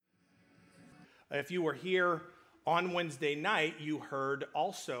If you were here on Wednesday night, you heard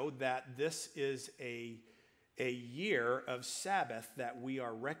also that this is a year of Sabbath that we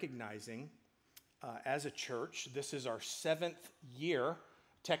are recognizing as a church. This is our 7th year,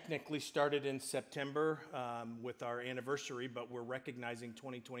 technically started in September with our anniversary, but we're recognizing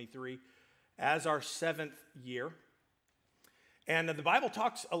 2023 as our 7th year. And the Bible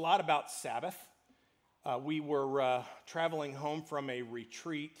talks a lot about Sabbath. We were traveling home from a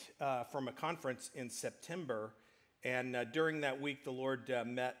retreat, from a conference in September, and during that week, the Lord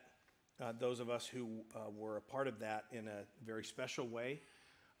met those of us who were a part of that in a very special way.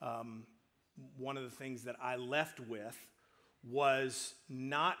 One of the things that I left with was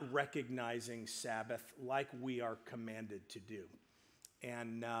not recognizing Sabbath like we are commanded to do.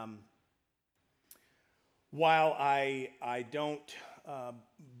 And while I don't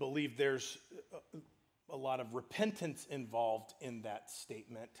believe there's a lot of repentance involved in that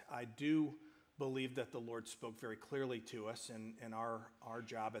statement, I do believe that the Lord spoke very clearly to us, and our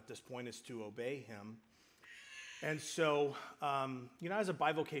job at this point is to obey Him. And so, as a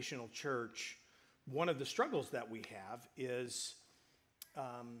bivocational church, one of the struggles that we have is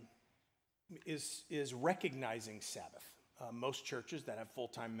recognizing Sabbath. Most churches that have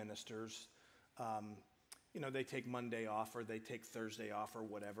full-time ministers, they take Monday off or they take Thursday off or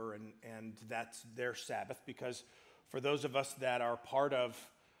whatever, and that's their Sabbath, because for those of us that are part of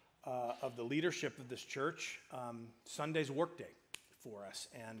the leadership of this church, Sunday's work day for us,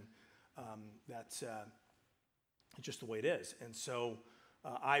 and that's just the way it is. And so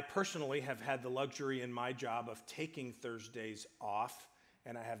I personally have had the luxury in my job of taking Thursdays off,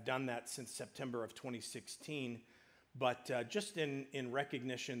 and I have done that since September of 2016, but just in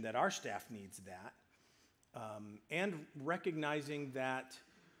recognition that our staff needs that, and recognizing that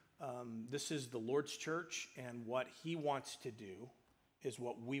this is the Lord's church, and what He wants to do is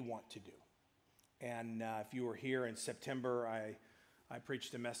what we want to do. And if you were here in September, I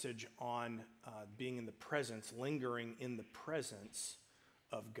preached a message on being in the presence, lingering in the presence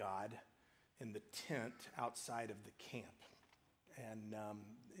of God in the tent outside of the camp. And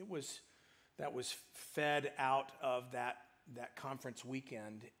that was fed out of that conference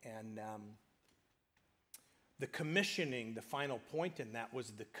weekend, and the commissioning, the final point in that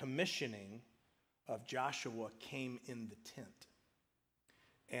was the commissioning of Joshua came in the tent.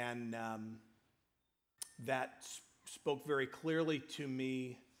 And that spoke very clearly to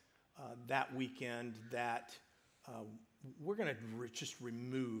me that weekend that we're going to just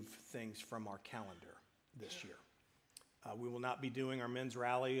remove things from our calendar this year. We will not be doing our men's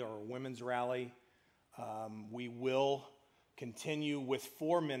rally or women's rally. We will continue with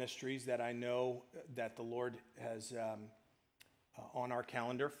 4 ministries that I know that the Lord has on our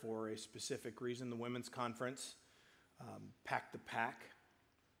calendar for a specific reason: the women's conference, Pack the Pack,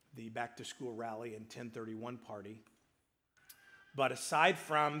 the back-to-school rally, and 1031 party. But aside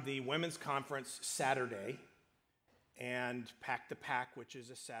from the women's conference Saturday and Pack the Pack, which is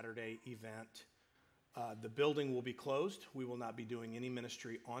a Saturday event, the building will be closed. We will not be doing any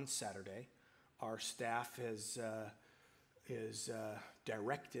ministry on Saturday. Our staff is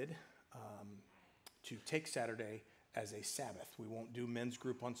directed to take Saturday as a Sabbath. We won't do men's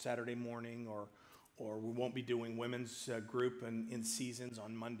group on Saturday morning, or we won't be doing women's group in seasons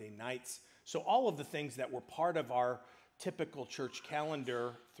on Monday nights. So all of the things that were part of our typical church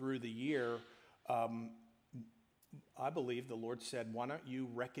calendar through the year, I believe the Lord said, why don't you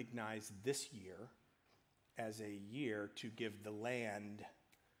recognize this year as a year to give the land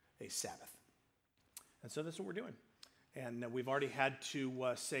a Sabbath? And so that's what we're doing. And we've already had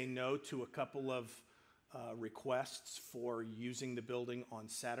to say no to a couple of requests for using the building on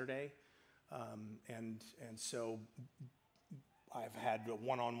Saturday. And so I've had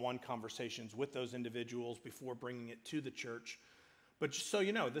one-on-one conversations with those individuals before bringing it to the church. But just so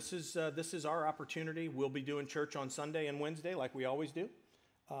you know, this is our opportunity. We'll be doing church on Sunday and Wednesday like we always do.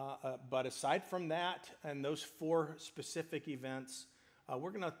 But aside from that and those 4 specific events,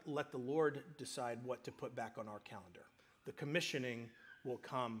 we're going to let the Lord decide what to put back on our calendar. The commissioning will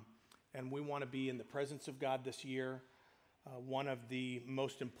come, and we want to be in the presence of God this year. One of the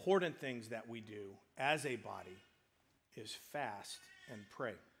most important things that we do as a body is fast and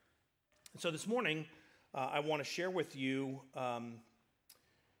pray. And so this morning, I want to share with you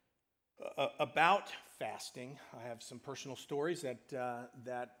about fasting. I have some personal stories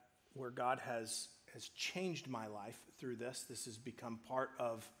that where God has changed my life through this. This has become part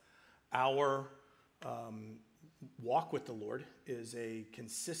of our walk with the Lord, is a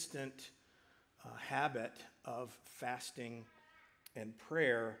consistent habit of fasting and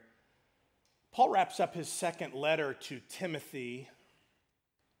prayer. Paul wraps up his second letter to Timothy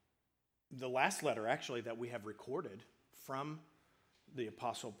the last letter, actually, that we have recorded from the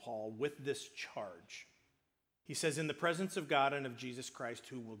Apostle Paul with this charge. He says, in the presence of God and of Jesus Christ,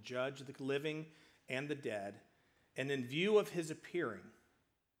 who will judge the living and the dead, and in view of his appearing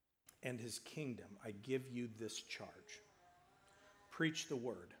and his kingdom, I give you this charge. Preach the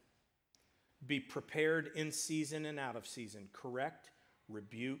word. Be prepared in season and out of season. Correct,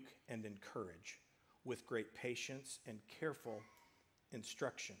 rebuke, and encourage with great patience and careful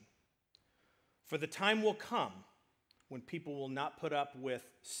instruction. For the time will come when people will not put up with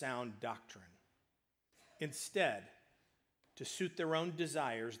sound doctrine. Instead, to suit their own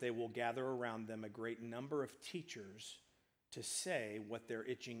desires, they will gather around them a great number of teachers to say what their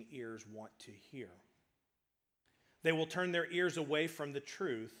itching ears want to hear. They will turn their ears away from the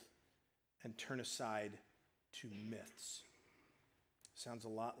truth and turn aside to myths. Sounds a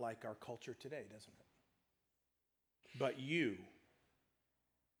lot like our culture today, doesn't it? But you,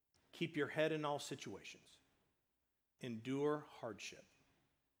 keep your head in all situations. Endure hardship.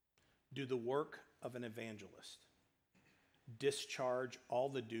 Do the work of an evangelist. Discharge all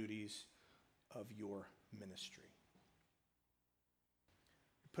the duties of your ministry.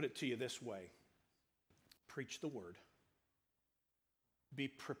 Put it to you this way. Preach the word. Be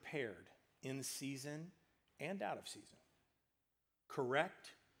prepared in season and out of season.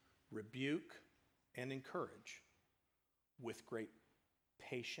 Correct, rebuke, and encourage with great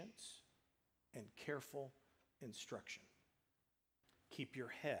patience and careful instruction. Keep your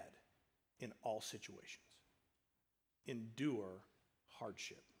head in all situations. Endure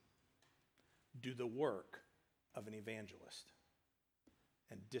hardship. Do the work of an evangelist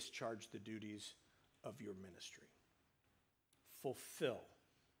and discharge the duties of your ministry. Fulfill,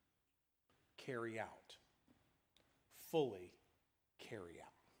 carry out, fully carry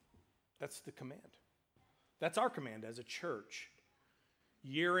out. That's the command. That's our command as a church.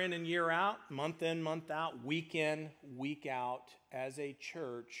 Year in and year out, month in, month out, week in, week out, as a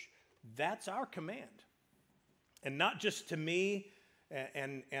church, that's our command. And not just to me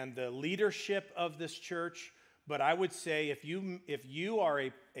and the leadership of this church, but I would say if you are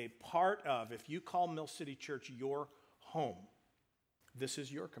a part of, if you call Mill City Church your home, this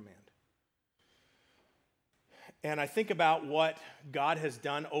is your command. And I think about what God has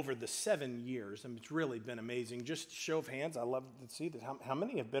done over the 7 years. I mean, it's really been amazing. Just show of hands, I love to see that. How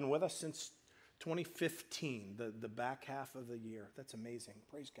many have been with us since 2015, the back half of the year? That's amazing.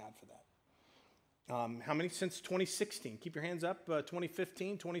 Praise God for that. How many since 2016? Keep your hands up.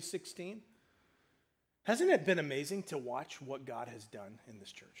 2015, 2016. Hasn't it been amazing to watch what God has done in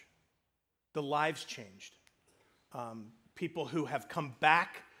this church? The lives changed. People who have come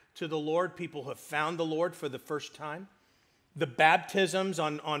back to the Lord, people who have found the Lord for the first time. The baptisms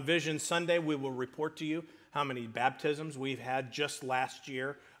on Vision Sunday, we will report to you how many baptisms we've had just last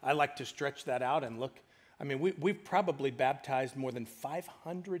year. I like to stretch that out and look. I mean, we've probably baptized more than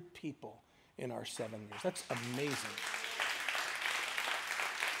 500 people in our 7 years. That's amazing.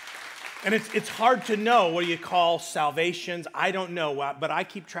 And it's hard to know what do you call salvations. I don't know, but I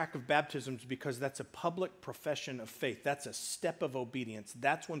keep track of baptisms because that's a public profession of faith. That's a step of obedience.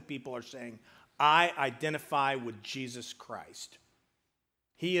 That's when people are saying, I identify with Jesus Christ.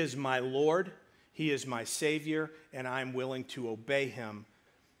 He is my Lord, He is my Savior, and I'm willing to obey Him.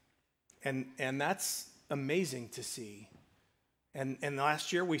 And that's amazing to see. And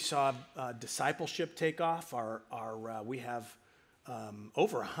last year we saw discipleship take off. We have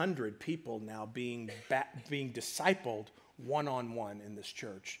over 100 people now being discipled one-on-one in this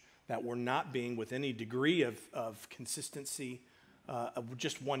church that were not being with any degree of consistency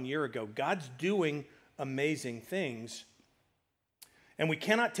just 1 year ago. God's doing amazing things, and we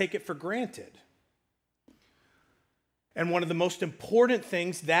cannot take it for granted. And one of the most important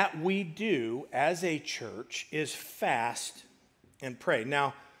things that we do as a church is fast and pray.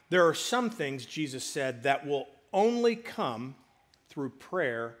 Now, there are some things, Jesus said, that will only come through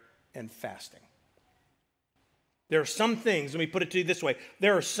prayer and fasting. There are some things, let me put it to you this way,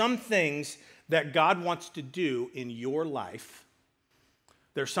 there are some things that God wants to do in your life.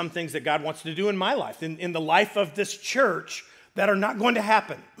 There are some things that God wants to do in my life, in the life of this church, that are not going to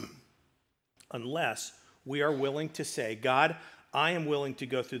happen unless we are willing to say, God, I am willing to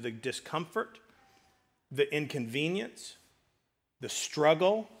go through the discomfort, the inconvenience, the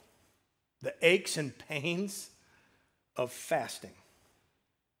struggle, the aches and pains of fasting.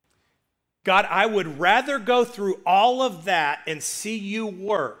 God, I would rather go through all of that and see you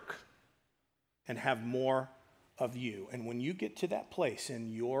work and have more of you. And when you get to that place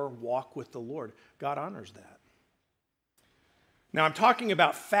in your walk with the Lord, God honors that. Now, I'm talking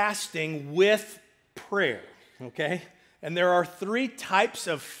about fasting with prayer, okay? And there are 3 types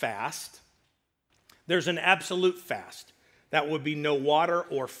of fast. There's an absolute fast. That would be no water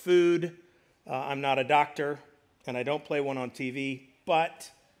or food. I'm not a doctor, and I don't play one on TV,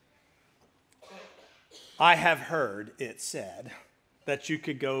 but I have heard it said that you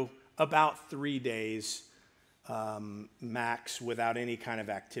could go about 3 days max without any kind of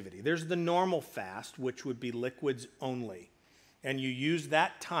activity. There's the normal fast, which would be liquids only. And you use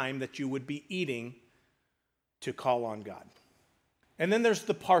that time that you would be eating to call on God. And then there's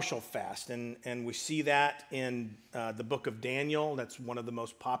the partial fast, and we see that in the book of Daniel. That's one of the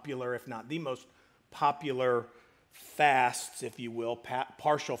most popular, if not the most popular fasts, if you will,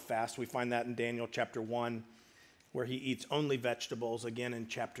 partial fast. We find that in Daniel chapter 1, where he eats only vegetables. Again, in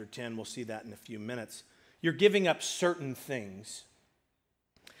chapter 10, we'll see that in a few minutes. You're giving up certain things.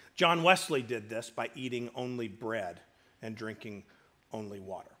 John Wesley did this by eating only bread and drinking only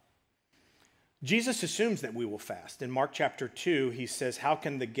water. Jesus assumes that we will fast. In Mark chapter 2, he says, "How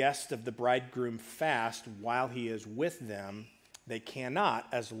can the guests of the bridegroom fast while he is with them? They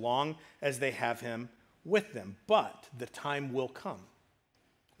cannot, as long as they have him with them. But the time will come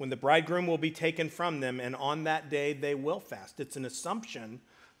when the bridegroom will be taken from them, and on that day they will fast." It's an assumption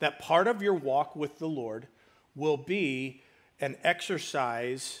that part of your walk with the Lord will be an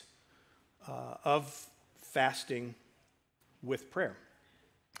exercise of fasting with prayer.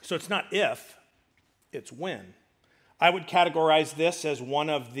 So it's not if, it's when. I would categorize this as one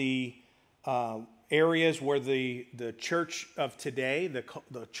of the areas where the church of today,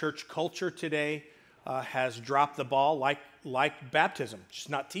 the church culture today, has dropped the ball, like baptism, just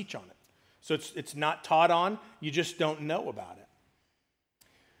not teach on it. So it's not taught on, you just don't know about it.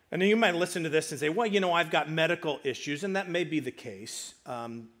 And then you might listen to this and say, well, I've got medical issues, and that may be the case.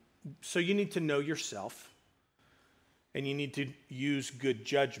 So you need to know yourself, and you need to use good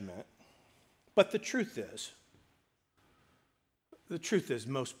judgment. But the truth is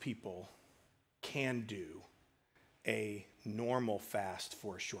most people can do a normal fast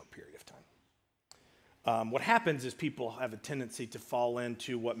for a short period of time. What happens is people have a tendency to fall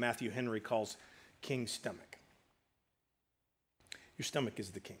into what Matthew Henry calls king's stomach. Your stomach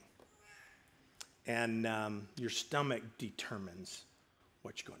is the king. And your stomach determines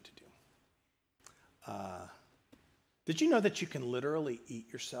what you're going to do. Did you know that you can literally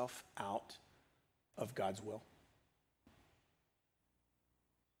eat yourself out of God's will?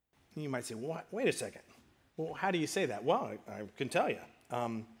 You might say, wait a second. Well, how do you say that? Well, I can tell you.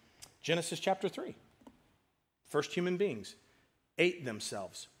 Genesis chapter 3. First human beings ate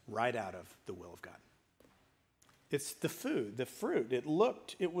themselves right out of the will of God. It's the food, the fruit.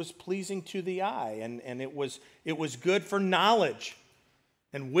 It was pleasing to the eye, and it was good for knowledge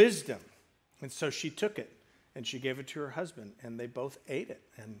and wisdom. And so she took it, and she gave it to her husband, and they both ate it.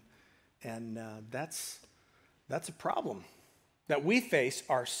 And that's a problem that we face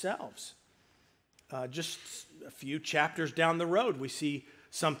ourselves. Just a few chapters down the road, we see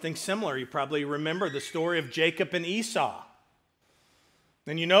something similar. You probably remember the story of Jacob and Esau.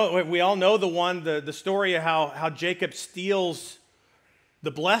 And we all know the story of how Jacob steals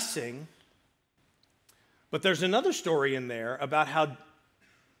the blessing. But there's another story in there about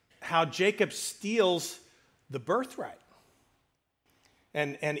how Jacob steals the birthright.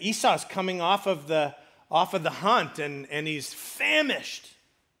 And Esau's coming off of the hunt, and he's famished.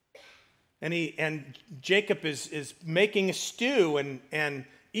 And Jacob is making a stew, and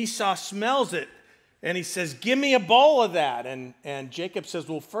Esau smells it. And he says, "Give me a bowl of that." And Jacob says,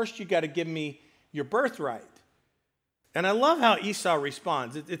 "Well, first you got to give me your birthright." And I love how Esau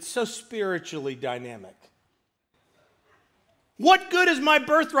responds. It's so spiritually dynamic. "What good is my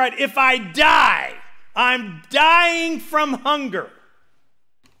birthright if I die? I'm dying from hunger."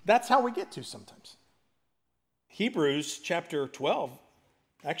 That's how we get to sometimes. Hebrews chapter 12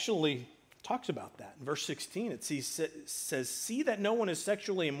 actually talks about that. In verse 16, it says, "See that no one is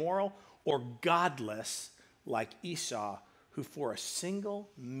sexually immoral or godless like Esau, who for a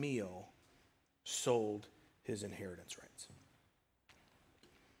single meal sold his inheritance rights."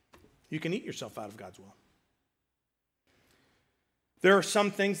 You can eat yourself out of God's will. There are some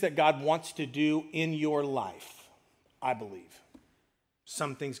things that God wants to do in your life, I believe.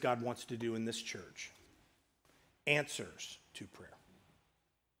 Some things God wants to do in this church. Answers to prayer.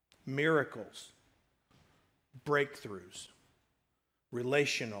 Miracles. Breakthroughs.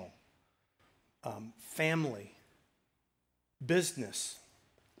 Relational. Family, business,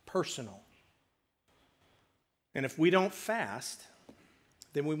 personal. And if we don't fast,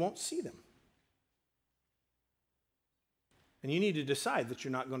 then we won't see them. And you need to decide that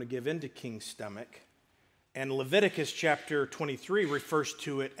you're not going to give in to king's stomach. And Leviticus chapter 23 refers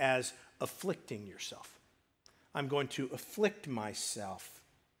to it as afflicting yourself. I'm going to afflict myself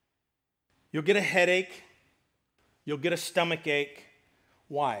You'll get a headache. You'll get a stomach ache.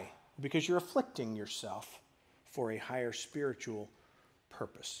 Why? Because you're afflicting yourself for a higher spiritual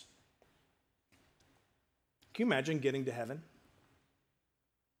purpose. Can you imagine getting to heaven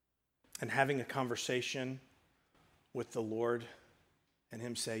and having a conversation with the Lord and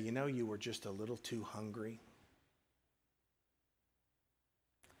him say, you know, you were just a little too hungry.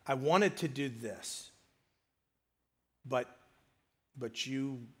 I wanted to do this, but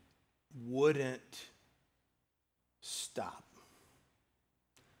you wouldn't stop.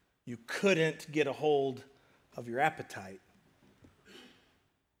 You couldn't get a hold of your appetite.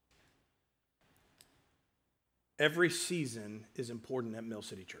 Every season is important at Mill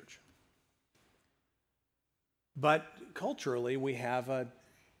City Church. But culturally, we have a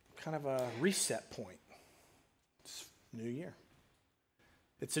kind of a reset point. It's New Year.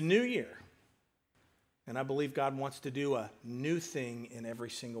 It's a new year. And I believe God wants to do a new thing in every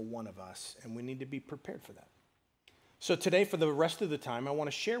single one of us, and we need to be prepared for that. So today, for the rest of the time, I want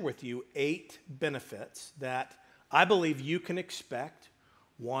to share with you 8 benefits that I believe you can expect,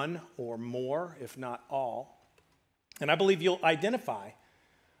 one or more, if not all. And I believe you'll identify.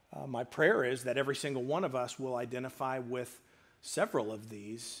 My prayer is that every single one of us will identify with several of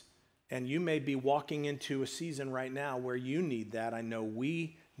these. And you may be walking into a season right now where you need that. I know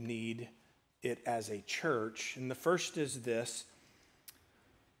we need it as a church. And the first is this: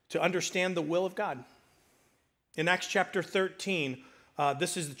 to understand the will of God. In Acts chapter 13,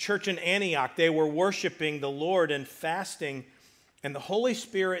 this is the church in Antioch. They were worshiping the Lord and fasting, and the Holy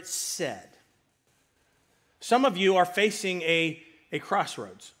Spirit said, some of you are facing a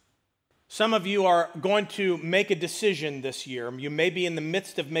crossroads. Some of you are going to make a decision this year. You may be in the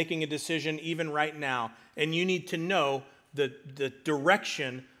midst of making a decision even right now, and you need to know the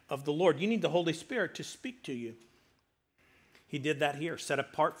direction of the Lord. You need the Holy Spirit to speak to you. He did that here. Set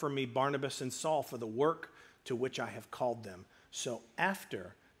apart for me Barnabas and Saul for the work to which I have called them. So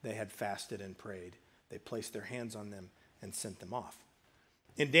after they had fasted and prayed, they placed their hands on them and sent them off.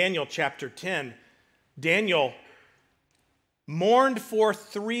 In Daniel chapter 10, Daniel mourned for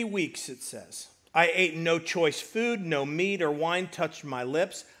 3 weeks, it says. I ate no choice food, no meat or wine touched my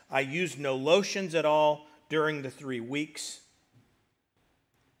lips. I used no lotions at all during the 3 weeks.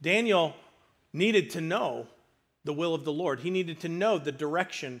 Daniel needed to know the will of the Lord. He needed to know the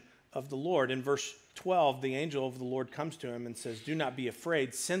direction of the Lord. In verse 12, the angel of the Lord comes to him and says, do not be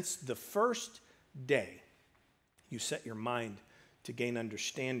afraid. Since the first day you set your mind to gain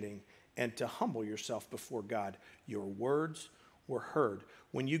understanding and to humble yourself before God, your words were heard.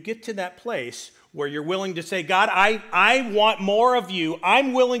 When you get to that place where you're willing to say, God, I want more of you.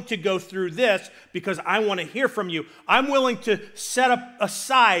 I'm willing to go through this because I want to hear from you. I'm willing to set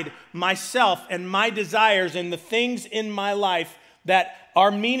aside myself and my desires and the things in my life that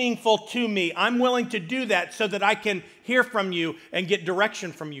are meaningful to me. I'm willing to do that so that I can hear from you and get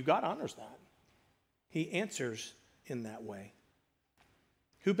direction from you. God honors that. He answers in that way.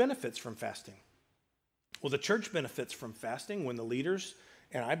 Who benefits from fasting? Well, the church benefits from fasting when the leaders,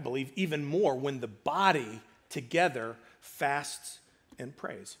 and I believe even more, when the body together fasts and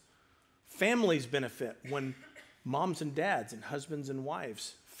prays. Families benefit when moms and dads and husbands and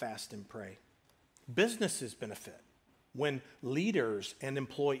wives fast and pray. Businesses benefit when leaders and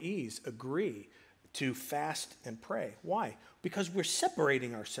employees agree to fast and pray. Why? Because we're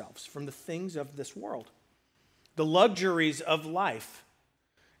separating ourselves from the things of this world, the luxuries of life,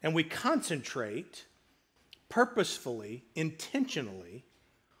 and we concentrate purposefully, intentionally,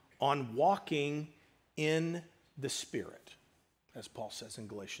 on walking in the Spirit, as Paul says in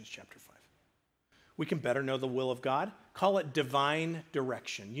Galatians chapter 5. We can better know the will of God. Call it divine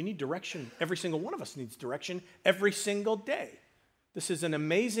direction. You need direction. Every single one of us needs direction every single day. This is an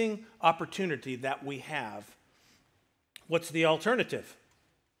amazing opportunity that we have. What's the alternative?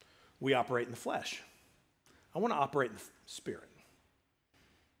 We operate in the flesh. I want to operate in the Spirit.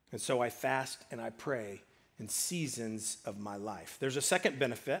 And so I fast and I pray in seasons of my life. There's a second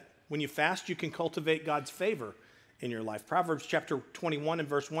benefit. When you fast, you can cultivate God's favor in your life. Proverbs chapter 21 and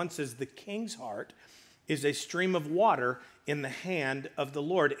verse 1 says, the king's heart is a stream of water in the hand of the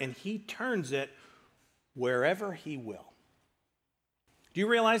Lord, and he turns it wherever he will. Do you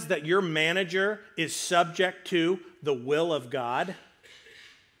realize that your manager is subject to the will of God?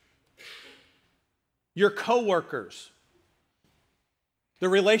 Your coworkers, the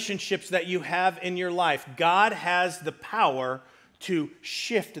relationships that you have in your life, God has the power to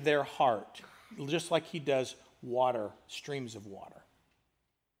shift their heart, just like he does water, streams of water.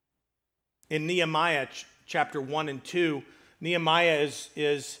 In Nehemiah chapter 1 and 2, Nehemiah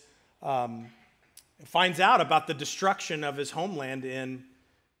finds out about the destruction of his homeland in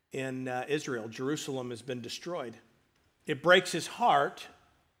in Israel. Jerusalem has been destroyed. It breaks his heart,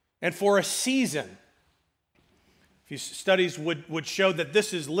 and for a season, studies would show that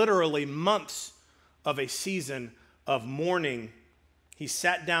this is literally months of a season of mourning. He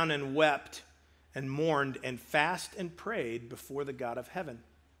sat down and wept and mourned and fasted and prayed before the God of heaven.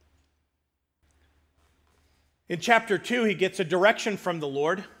 In chapter 2, he gets a direction from the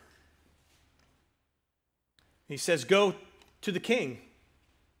Lord. He says, go to the king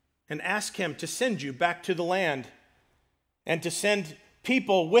and ask him to send you back to the land and to send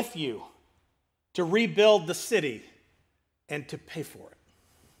people with you to rebuild the city and to pay for it.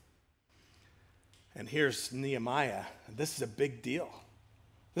 And here's Nehemiah. This is a big deal.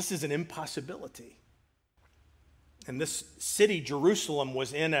 This is an impossibility. And this city, Jerusalem,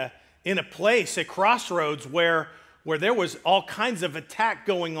 was in a place, a crossroads where there was all kinds of attack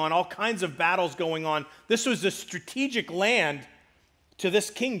going on, all kinds of battles going on. This was a strategic land to this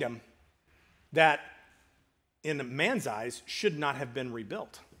kingdom that, in a man's eyes, should not have been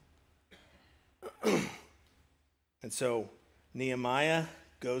rebuilt. And so Nehemiah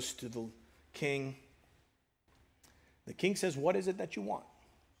goes to the king. The king says, what is it that you want?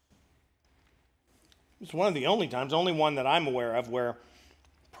 It's one of the only times, only one that I'm aware of, where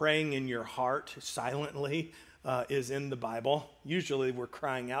praying in your heart silently is in the Bible. Usually we're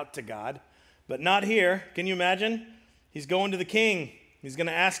crying out to God, but not here. Can you imagine? He's going to the king. He's going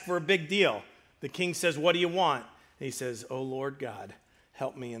to ask for a big deal. The king says, what do you want? And he says, oh, Lord God,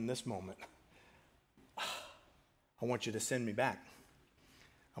 help me in this moment. I want you to send me back.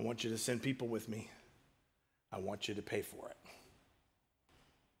 I want you to send people with me. I want you to pay for it.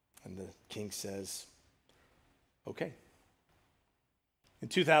 And the king says, okay. In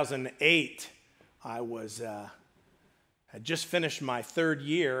 2008, I had just finished my third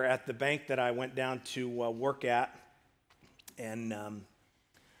year at the bank that I went down to work at, and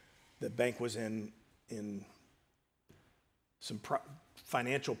the bank was in some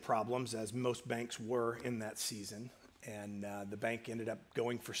financial problems, as most banks were in that season, and the bank ended up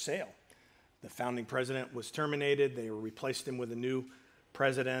going for sale. The founding president was terminated. They replaced him with a new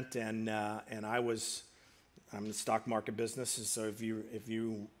president, and I'm in the stock market business, and so if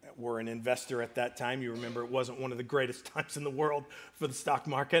you were an investor at that time, you remember it wasn't one of the greatest times in the world for the stock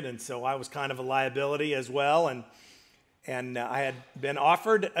market, and so I was kind of a liability as well, and I had been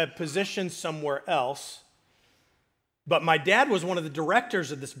offered a position somewhere else, but my dad was one of the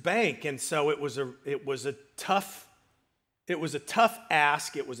directors of this bank, and so it was a tough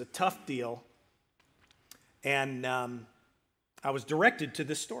ask, it was a tough deal, and I was directed to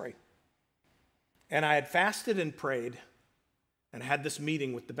this story. And I had fasted and prayed and had this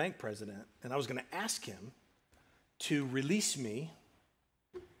meeting with the bank president, and I was going to ask him to release me.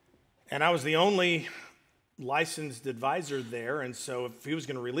 And I was the only licensed advisor there, and so if he was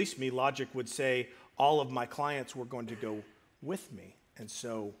going to release me, logic would say all of my clients were going to go with me. And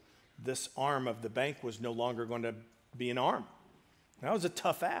so this arm of the bank was no longer going to be an arm. That was a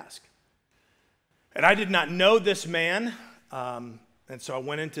tough ask. And I did not know this man. And so I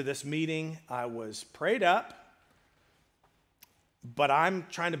went into this meeting. I was prayed up, but I'm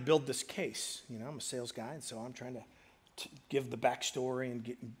trying to build this case. You know, I'm a sales guy, and so I'm trying to give the backstory and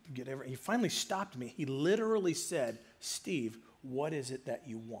get everything. He finally stopped me. He literally said, Steve, what is it that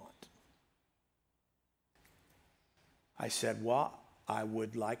you want? I said, well, I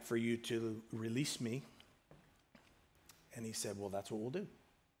would like for you to release me. And he said, well, that's what we'll do.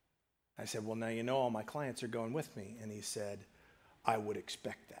 I said, well, now you know all my clients are going with me. And he said, I would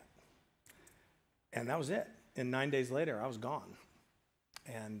expect that. And that was it. And 9 days later, I was gone.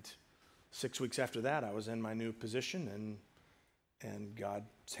 And 6 weeks after that, I was in my new position, and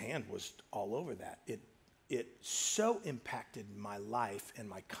God's hand was all over that. It so impacted my life and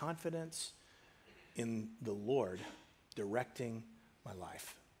my confidence in the Lord directing my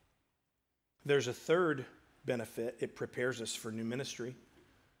life. There's a third benefit. It prepares us for new ministry.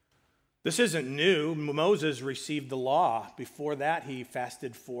 This isn't new. Moses received the law. Before that, he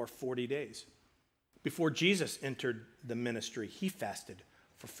fasted for 40 days. Before Jesus entered the ministry, he fasted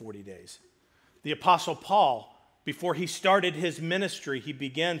for 40 days. The Apostle Paul, before he started his ministry, he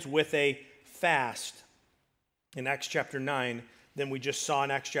begins with a fast in Acts chapter 9. Then we just saw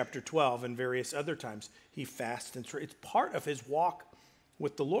in Acts chapter 12 and various other times. He fasts. And it's part of his walk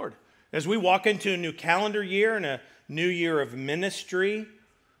with the Lord. As we walk into a new calendar year and a new year of ministry,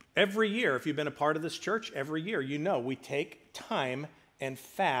 every year, if you've been a part of this church, every year, you know we take time and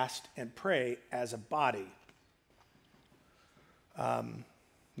fast and pray as a body.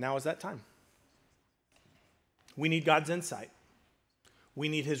 Now is that time. We need God's insight. We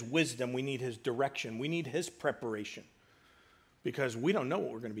need his wisdom. We need his direction. We need his preparation. because we don't know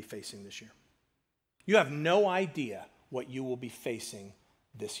what we're going to be facing this year. You have no idea what you will be facing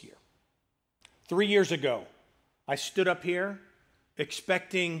this year. 3 years ago, I stood up here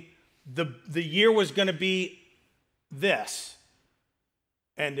expecting the year was going to be this.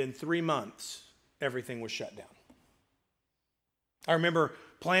 And in 3 months, everything was shut down. I remember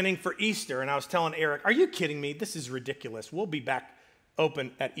planning for Easter, and I was telling Eric, are you kidding me? This is ridiculous. We'll be back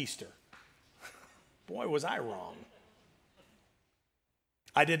open at Easter. Boy, was I wrong.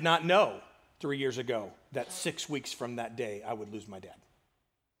 I did not know 3 years ago that 6 weeks from that day, I would lose my dad.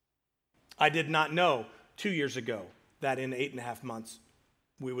 I did not know 2 years ago that in 8.5 months,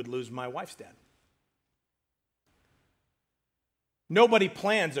 we would lose my wife's dad. Nobody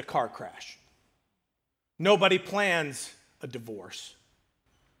plans a car crash. Nobody plans a divorce.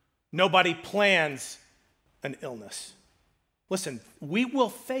 Nobody plans an illness. Listen, we will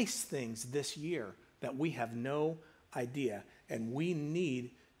face things this year that we have no idea, and we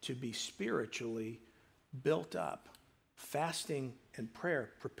need to be spiritually built up. Fasting and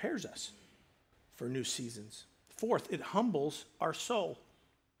prayer prepares us for new seasons. Fourth, it humbles our soul.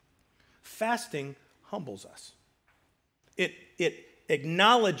 Fasting humbles us. It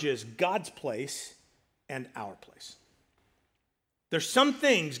acknowledges God's place and our place. There's some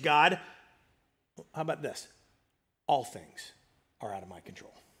things, God, how about this? All things are out of my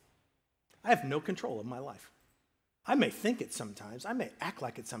control. I have no control of my life. I may think it sometimes, I may act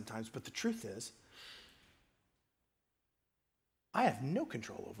like it sometimes, but the truth is, I have no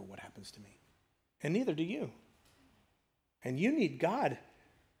control over what happens to me. And neither do you. And you need God.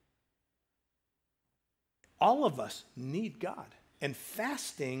 All of us need God. And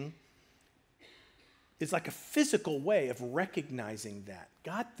fasting is like a physical way of recognizing that.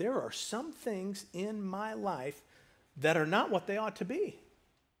 God, there are some things in my life that are not what they ought to be.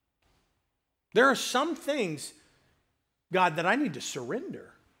 There are some things, God, that I need to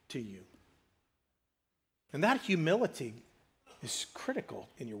surrender to you. And that humility is critical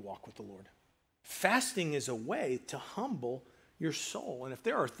in your walk with the Lord. Fasting is a way to humble your soul. And if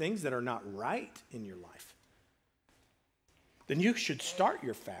there are things that are not right in your life, then you should start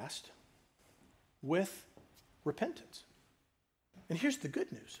your fast with repentance. And here's the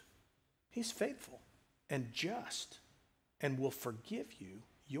good news. He's faithful and just and will forgive you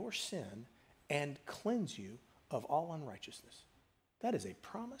your sin and cleanse you of all unrighteousness. That is a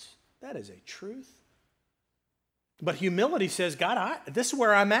promise. That is a truth. But humility says, God, this is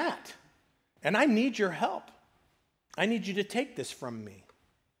where I'm at, and I need your help. I need you to take this from me.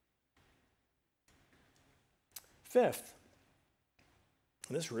 Fifth,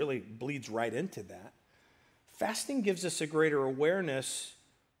 and this really bleeds right into that, fasting gives us a greater awareness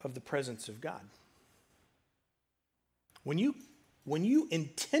of the presence of God. When you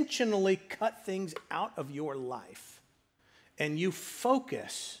intentionally cut things out of your life and you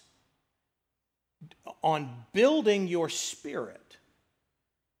focus on building your spirit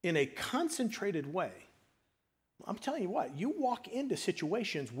in a concentrated way, I'm telling you what, you walk into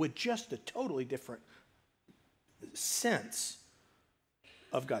situations with just a totally different sense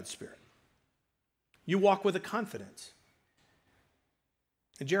of God's Spirit. You walk with a confidence.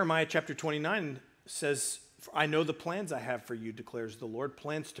 And Jeremiah chapter 29 says, I know the plans I have for you, declares the Lord,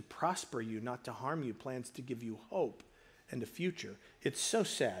 plans to prosper you, not to harm you, plans to give you hope and a future. It's so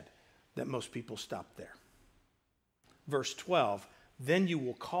sad that most people stop there. Verse 12, then you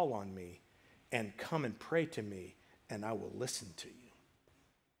will call on me and come and pray to me, and I will listen to you.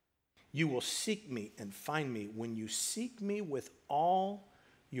 You will seek me and find me when you seek me with all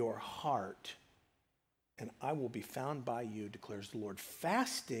your heart, and I will be found by you, declares the Lord.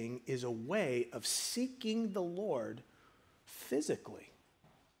 Fasting is a way of seeking the Lord physically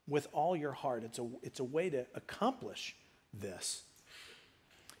with all your heart. It's a way to accomplish this.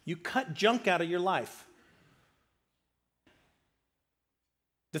 You cut junk out of your life.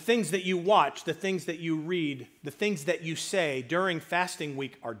 The things that you watch, the things that you read, the things that you say during fasting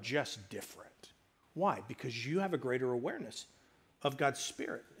week are just different. Why? Because you have a greater awareness of God's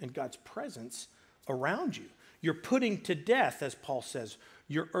Spirit and God's presence around you. You're putting to death, as Paul says,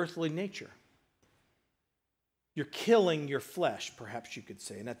 your earthly nature. You're killing your flesh, perhaps you could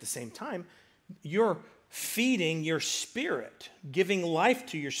say. And at the same time, you're feeding your spirit, giving life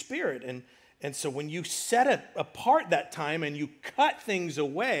to your spirit. And so when you set it apart that time and you cut things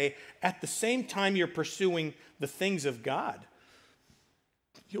away, at the same time you're pursuing the things of God,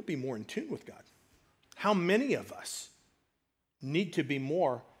 you'll be more in tune with God. How many of us need to be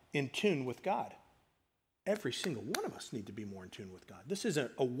more in tune with God? Every single one of us need to be more in tune with God. This is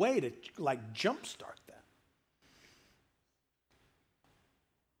a way to jumpstart that.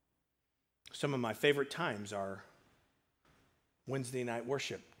 Some of my favorite times are Wednesday night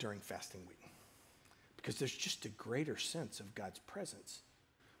worship during fasting week, because there's just a greater sense of God's presence.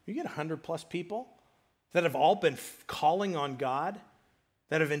 You get 100 plus people that have all been calling on God,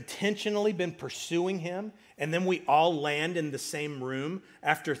 that have intentionally been pursuing him, and then we all land in the same room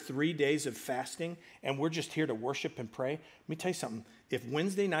after 3 days of fasting, and we're just here to worship and pray. Let me tell you something. If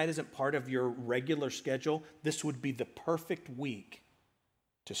Wednesday night isn't part of your regular schedule, this would be the perfect week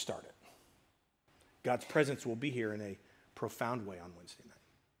to start it. God's presence will be here in a profound way on Wednesday night.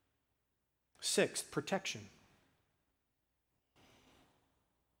 Sixth, protection.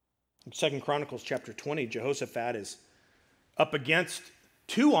 In 2 Chronicles chapter 20, Jehoshaphat is up against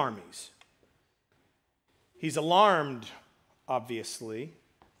two armies. He's alarmed, obviously,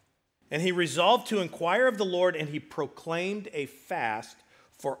 and he resolved to inquire of the Lord, and he proclaimed a fast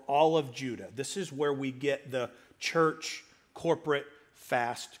for all of Judah. This is where we get the church corporate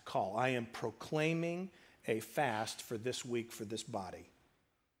fast call. I am proclaiming a fast for this week for this body.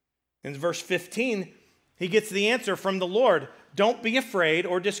 In verse 15, he gets the answer from the Lord. Don't be afraid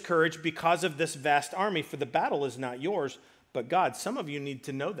or discouraged because of this vast army, for the battle is not yours, but God. Some of you need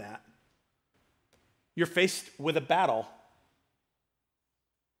to know that. You're faced with a battle.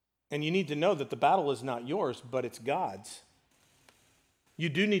 And you need to know that the battle is not yours, but it's God's. You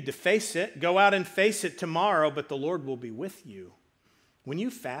do need to face it. Go out and face it tomorrow, but the Lord will be with you. When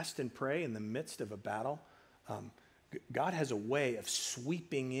you fast and pray in the midst of a battle, God has a way of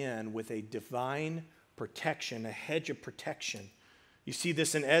sweeping in with a divine protection, a hedge of protection. You see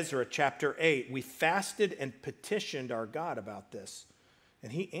this in Ezra chapter 8. We fasted and petitioned our God about this,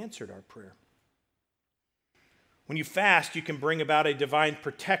 and he answered our prayer. When you fast, you can bring about a divine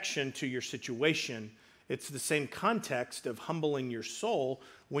protection to your situation. It's the same context of humbling your soul.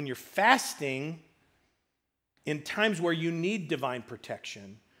 When you're fasting, in times where you need divine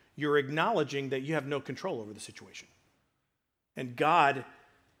protection, you're acknowledging that you have no control over the situation. And God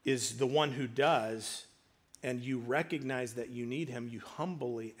is the one who does, and you recognize that you need him. You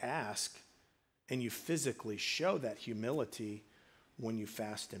humbly ask, and you physically show that humility when you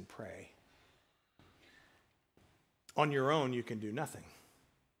fast and pray. On your own, you can do nothing.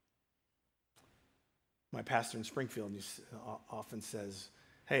 My pastor in Springfield often says,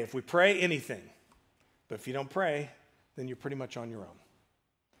 hey, if we pray, anything. But if you don't pray, then you're pretty much on your own.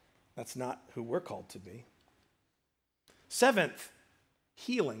 That's not who we're called to be. Seventh,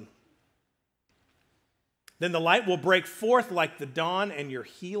 healing. Then the light will break forth like the dawn, and your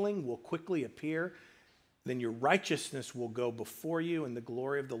healing will quickly appear. Then your righteousness will go before you, and the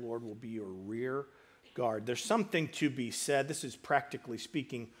glory of the Lord will be your rear guard. There's something to be said. This is practically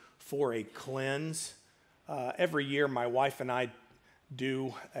speaking for a cleanse. Every year, my wife and I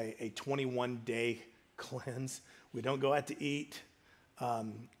do a 21-day cleanse. We don't go out to eat.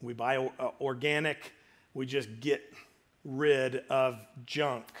 We buy organic. We just get rid of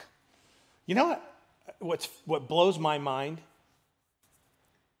junk. You know what blows my mind?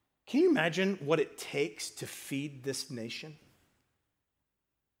 Can you imagine what it takes to feed this nation?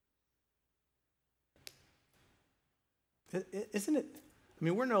 Isn't it? I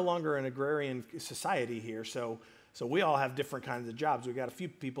mean, we're no longer an agrarian society here, so we all have different kinds of jobs. We've got a few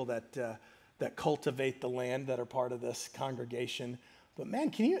people that cultivate the land that are part of this congregation. But man,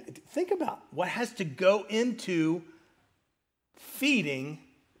 can you think about what has to go into feeding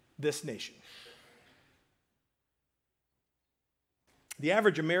this nation? The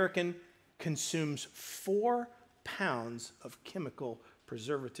average American consumes 4 pounds of chemical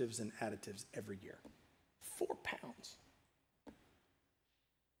preservatives and additives every year. 4 pounds.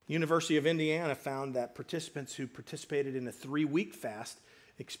 University of Indiana found that participants who participated in a 3-week fast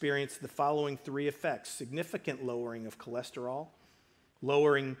experienced the following 3 effects: significant lowering of cholesterol,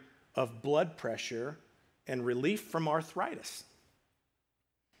 lowering of blood pressure, and relief from arthritis.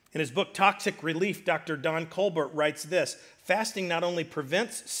 In his book, Toxic Relief, Dr. Don Colbert writes this: fasting not only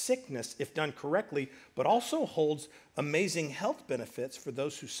prevents sickness if done correctly, but also holds amazing health benefits for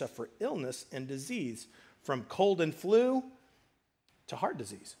those who suffer illness and disease, from cold and flu to heart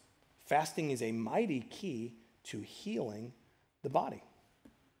disease. Fasting is a mighty key to healing the body.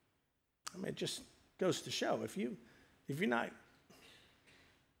 I mean, it just goes to show, if you're not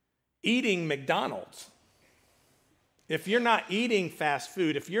eating McDonald's, if you're not eating fast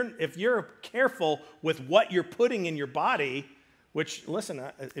food, if you're careful with what you're putting in your body, which, listen,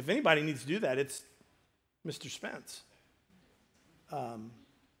 if anybody needs to do that, it's Mr. Spence.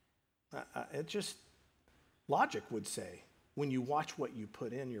 It just, logic would say, when you watch what you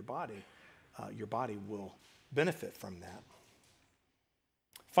put in your body will benefit from that.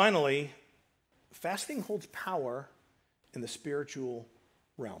 Finally, fasting holds power in the spiritual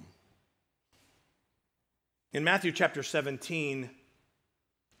realm. In Matthew chapter 17,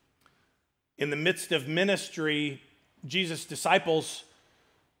 in the midst of ministry, Jesus' disciples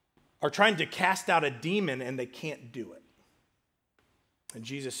are trying to cast out a demon and they can't do it. And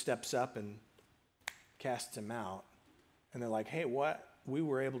Jesus steps up and casts him out. And they're like, hey, what? We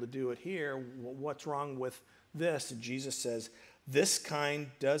were able to do it here. What's wrong with this? And Jesus says, this kind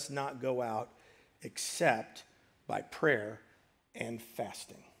does not go out except by prayer and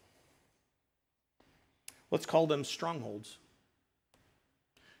fasting. Let's call them strongholds.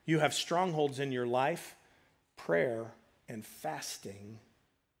 You have strongholds in your life. Prayer and fasting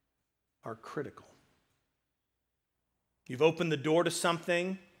are critical. You've opened the door to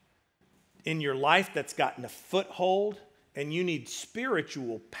something in your life that's gotten a foothold, and you need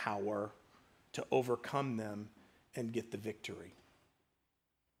spiritual power to overcome them and get the victory.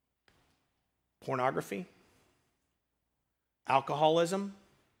 Pornography, alcoholism,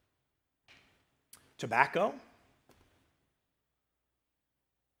 tobacco,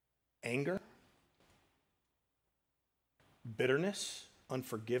 anger, bitterness,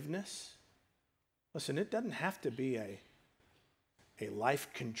 unforgiveness. Listen, it doesn't have to be a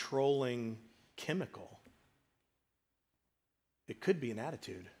life-controlling chemical. It could be an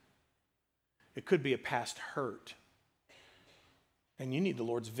attitude. It could be a past hurt. And you need the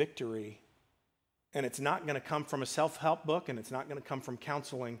Lord's victory. And it's not going to come from a self-help book, and it's not going to come from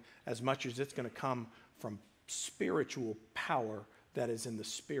counseling as much as it's going to come from spiritual power that is in the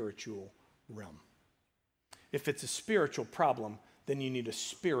spiritual realm. If it's a spiritual problem, then you need a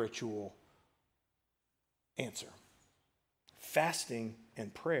spiritual answer. Fasting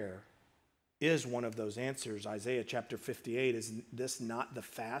and prayer is one of those answers. Isaiah chapter 58, is this not the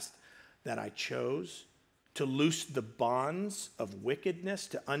fast that I chose? To loose the bonds of wickedness,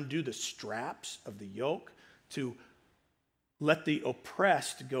 to undo the straps of the yoke, to let the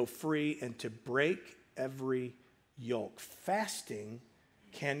oppressed go free, and to break every yoke. Fasting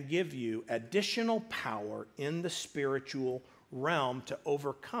can give you additional power in the spiritual realm to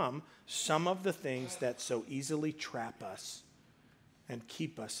overcome some of the things that so easily trap us and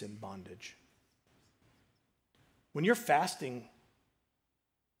keep us in bondage. When you're fasting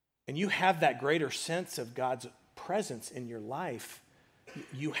and you have that greater sense of God's presence in your life,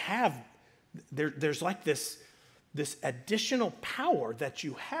 you have, there's like this additional power that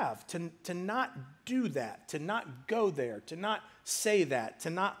you have to not do that, to not go there, to not say that, to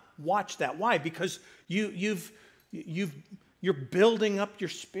not watch that. Why? Because you're building up your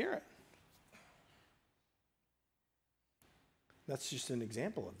spirit. That's just an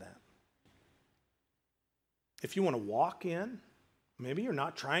example of that. If you want to walk in, maybe you're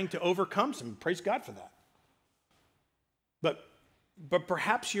not trying to overcome some. Praise God for that. But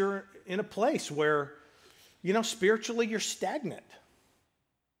perhaps you're in a place where, spiritually you're stagnant.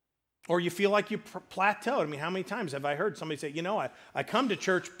 Or you feel like you plateaued. I mean, how many times have I heard somebody say, I come to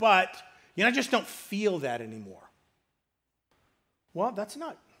church, but, I just don't feel that anymore. Well, that's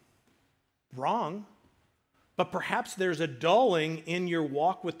not wrong. But perhaps there's a dulling in your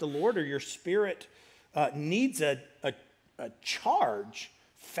walk with the Lord, or your spirit needs a charge.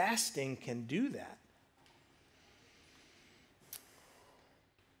 Fasting can do that.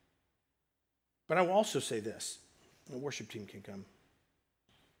 But I will also say this. The worship team can come.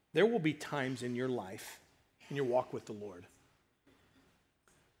 There will be times in your life, in your walk with the Lord,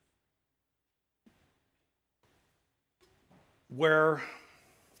 where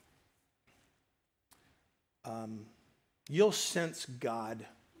you'll sense God.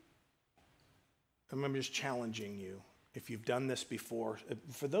 I'm just challenging you, if you've done this before,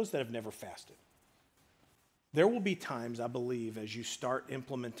 for those that have never fasted. There will be times, I believe, as you start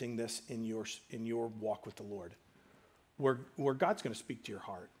implementing this in your walk with the Lord, where God's going to speak to your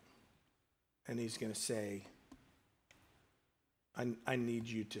heart. And he's going to say, I need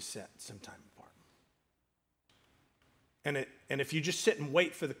you to set some time apart. And if you just sit and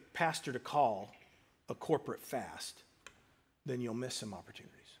wait for the pastor to call a corporate fast, then you'll miss some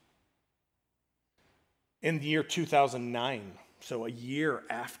opportunities. In the year 2009, so a year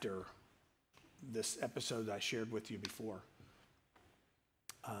after this episode that I shared with you before,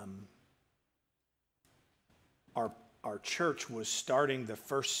 our church was starting the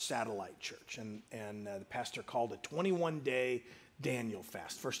first satellite church, and the pastor called a 21-day Daniel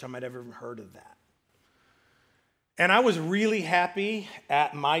fast. First time I'd ever heard of that. And I was really happy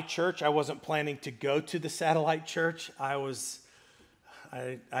at my church. I wasn't planning to go to the satellite church.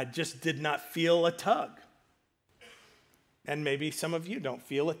 I just did not feel a tug. And maybe some of you don't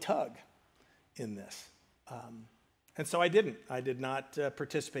feel a tug in this. And so I didn't. I did not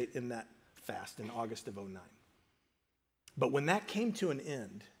participate in that fast in August of 2009. But when that came to an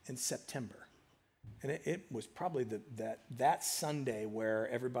end in September, And it was probably that Sunday where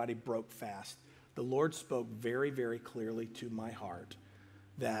everybody broke fast. The Lord spoke very, very clearly to my heart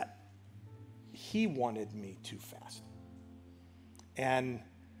that he wanted me to fast. And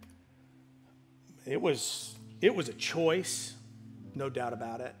it was a choice, no doubt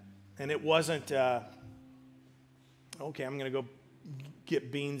about it. And it wasn't, okay, I'm going to go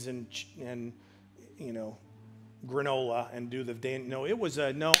get beans and granola and do the day. No, it was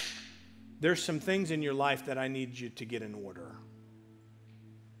no, there's some things in your life that I need you to get in order.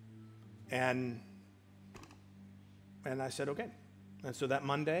 And I said, okay. And so that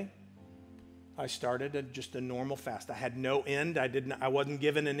Monday, I started just a normal fast. I had no end. I wasn't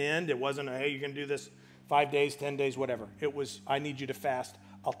given an end. It wasn't, hey, you're going to do this 5 days, 10 days, whatever. It was, I need you to fast.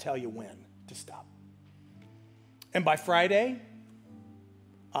 I'll tell you when to stop. And by Friday,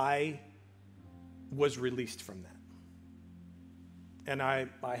 I was released from that. And I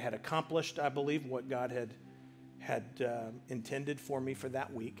had accomplished, I believe, what God had intended for me for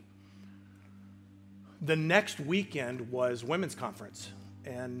that week. The next weekend was women's conference,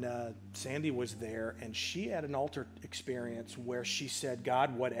 and Sandy was there, and she had an altar experience where she said,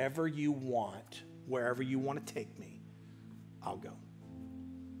 God, whatever you want, wherever you want to take me, I'll go.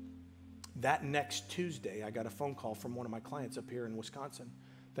 That next Tuesday, I got a phone call from one of my clients up here in Wisconsin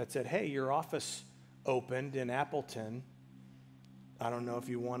that said, hey, your office opened in Appleton. I don't know if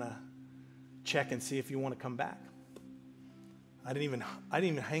you want to check and see if you want to come back. I didn't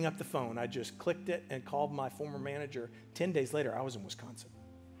even hang up the phone. I just clicked it and called my former manager. 10 days later, I was in Wisconsin.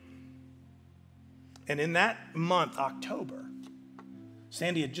 And in that month, October,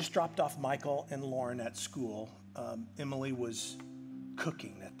 Sandy had just dropped off Michael and Lauren at school. Emily was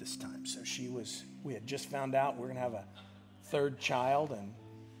cooking at this time. So we had just found out we're going to have a third child,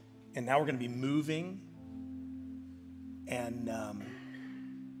 and now we're going to be moving. And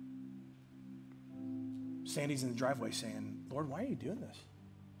Sandy's in the driveway saying, Lord, why are you doing this?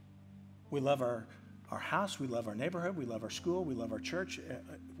 We love our house. We love our neighborhood. We love our school. We love our church.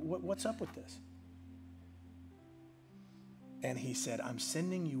 What's up with this? And he said, I'm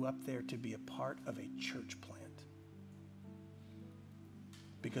sending you up there to be a part of a church plant.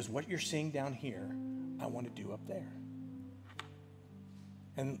 Because what you're seeing down here, I want to do up there.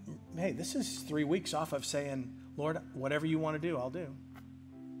 And hey, this is 3 weeks off of saying, Lord, whatever you want to do, I'll do.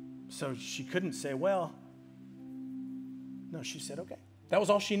 So she couldn't say, well, no, she said, okay. That was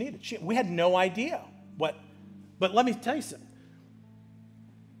all she needed. We had no idea what, but let me tell you something.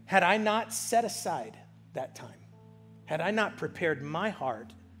 Had I not set aside that time, had I not prepared my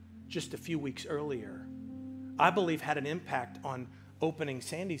heart just a few weeks earlier, I believe had an impact on opening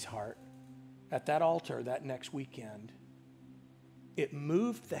Sandy's heart at that altar that next weekend. It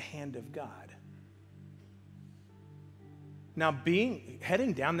moved the hand of God. Now,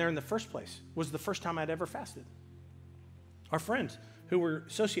 heading down there in the first place was the first time I'd ever fasted. Our friends who were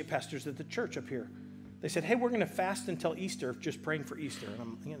associate pastors at the church up here, they said, hey, we're going to fast until Easter, just praying for Easter.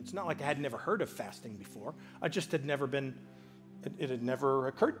 And it's not like I had never heard of fasting before. I just had never been, it had never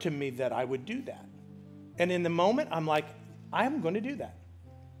occurred to me that I would do that. And in the moment, I'm like, I'm going to do that.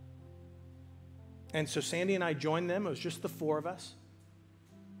 And so Sandy and I joined them. It was just the four of us.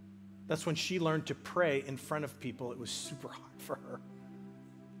 That's when she learned to pray in front of people. It was super hard for her.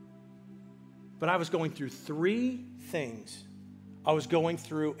 But I was going through three things. I was going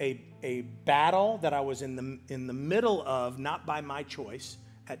through a battle that I was in the middle of, not by my choice,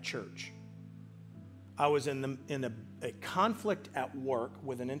 at church. I was in a conflict at work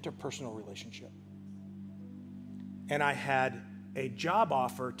with an interpersonal relationship. And I had a job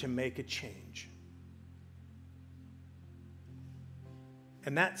offer to make a change.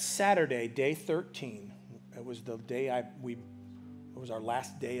 And that Saturday, day 13, it was the day it was our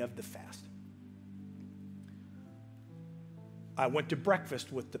last day of the fast. I went to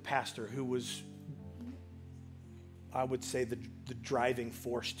breakfast with the pastor who was, I would say, the driving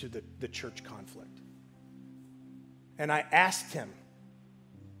force to the church conflict. And I asked him,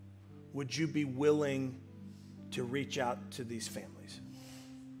 would you be willing to reach out to these families?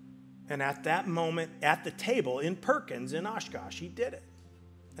 And at that moment, at the table in Perkins, in Oshkosh, he did it.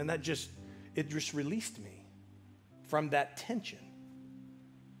 And it just released me from that tension.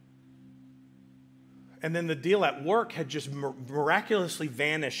 And then the deal at work had just miraculously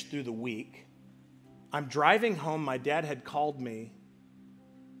vanished through the week. I'm driving home. My dad had called me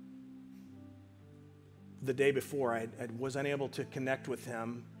the day before. I was unable to connect with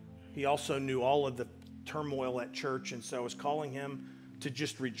him. He also knew all of the turmoil at church, and so I was calling him to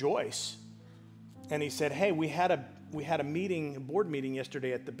just rejoice. And he said, hey, we had a meeting, a board meeting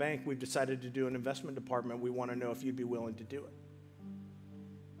yesterday at the bank. We've decided to do an investment department. We want to know if you'd be willing to do it.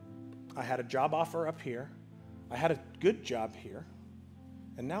 I had a job offer up here. I had a good job here.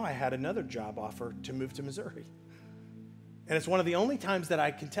 And now I had another job offer to move to Missouri. And it's one of the only times that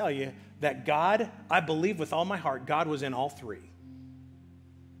I can tell you that God, I believe with all my heart, God was in all three.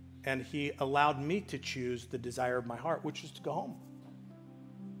 And he allowed me to choose the desire of my heart, which is to go home.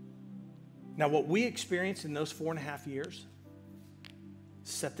 Now, what we experienced in those 4.5 years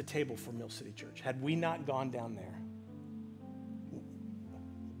set the table for Mill City Church. Had we not gone down there,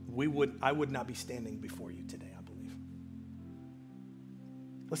 I would not be standing before you today, I believe.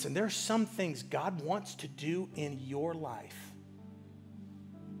 Listen, there are some things God wants to do in your life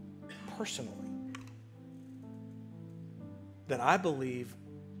personally that I believe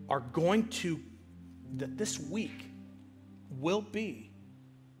are going to, that this week will be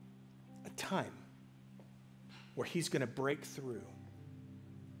a time where he's going to break through.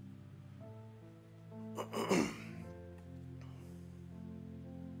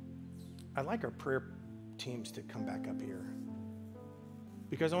 I'd like our prayer teams to come back up here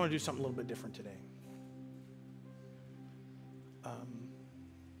because I want to do something a little bit different today.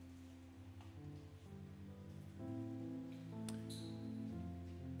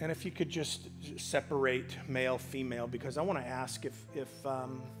 And if you could just separate male, female, because I want to ask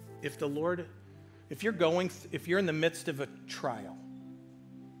if the Lord, if you're in the midst of a trial,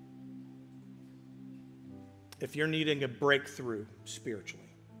 if you're needing a breakthrough spiritually,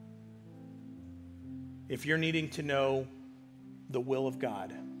 if you're needing to know the will of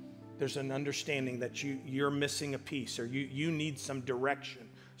God, there's an understanding that you're missing a piece or you need some direction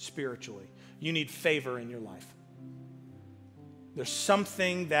spiritually. You need favor in your life. There's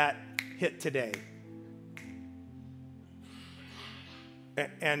something that hit today.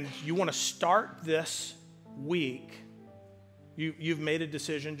 And you want to start this week. You've made a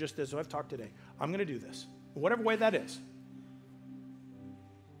decision, just as I've talked today. I'm going to do this, whatever way that is.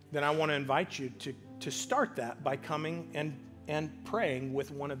 Then I want to invite you to start that by coming and praying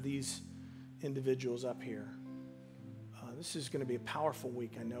with one of these individuals up here. This is going to be a powerful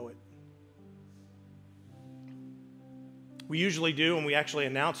week. I know it. We usually do, and we actually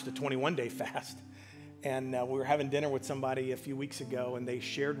announced a 21-day fast. And we were having dinner with somebody a few weeks ago, and they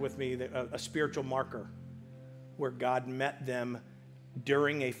shared with me a spiritual marker where God met them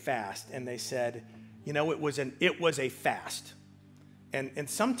during a fast. And they said, you know, it was a fast. And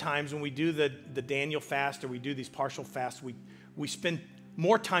sometimes when we do the Daniel fast or we do these partial fasts, we spend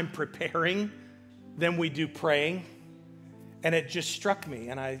more time preparing than we do praying. And it just struck me.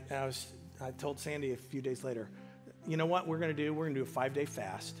 And I told Sandy a few days later, you know what we're going to do? We're going to do a 5-day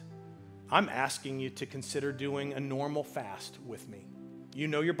fast. I'm asking you to consider doing a normal fast with me. You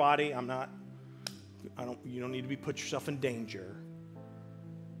know your body. You don't need to put yourself in danger.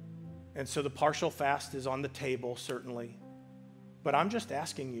 And so the partial fast is on the table, certainly. But I'm just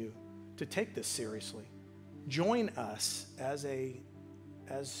asking you to take this seriously. Join us as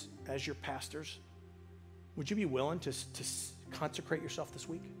your pastors. Would you be willing to consecrate yourself this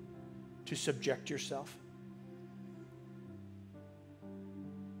week? To subject yourself?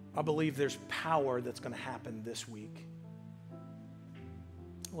 I believe there's power that's going to happen this week.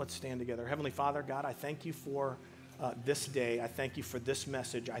 Let's stand together. Heavenly Father, God, I thank you for this day. I thank you for this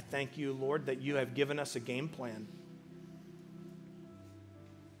message. I thank you, Lord, that you have given us a game plan.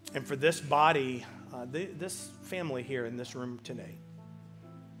 And for this body, this family here in this room today,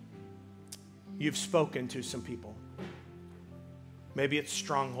 you've spoken to some people. Maybe it's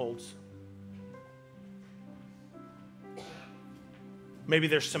strongholds. Maybe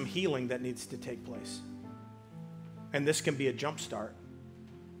there's some healing that needs to take place. And this can be a jump start.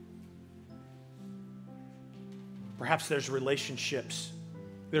 Perhaps there's relationships.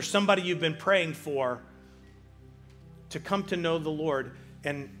 There's somebody you've been praying for to come to know the Lord,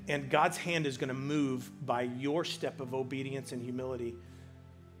 and God's hand is going to move by your step of obedience and humility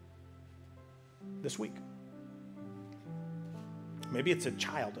this week. Maybe it's a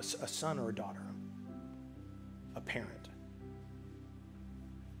child, a son or a daughter, a parent.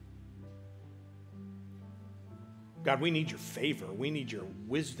 God, we need your favor. We need your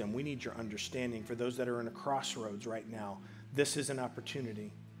wisdom. We need your understanding. For those that are in a crossroads right now, this is an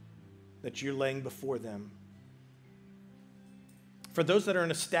opportunity that you're laying before them. For those that are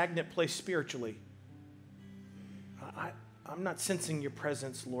in a stagnant place spiritually, I'm not sensing your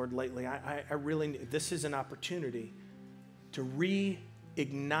presence, Lord, lately. I really, this is an opportunity to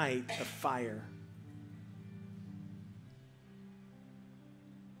reignite a fire.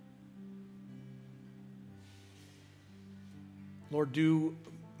 Lord, do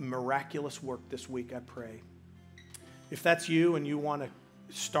miraculous work this week, I pray. If that's you and you want to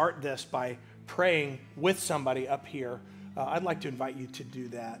start this by praying with somebody up here, I'd like to invite you to do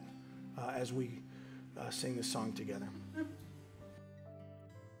that. as we sing this song together.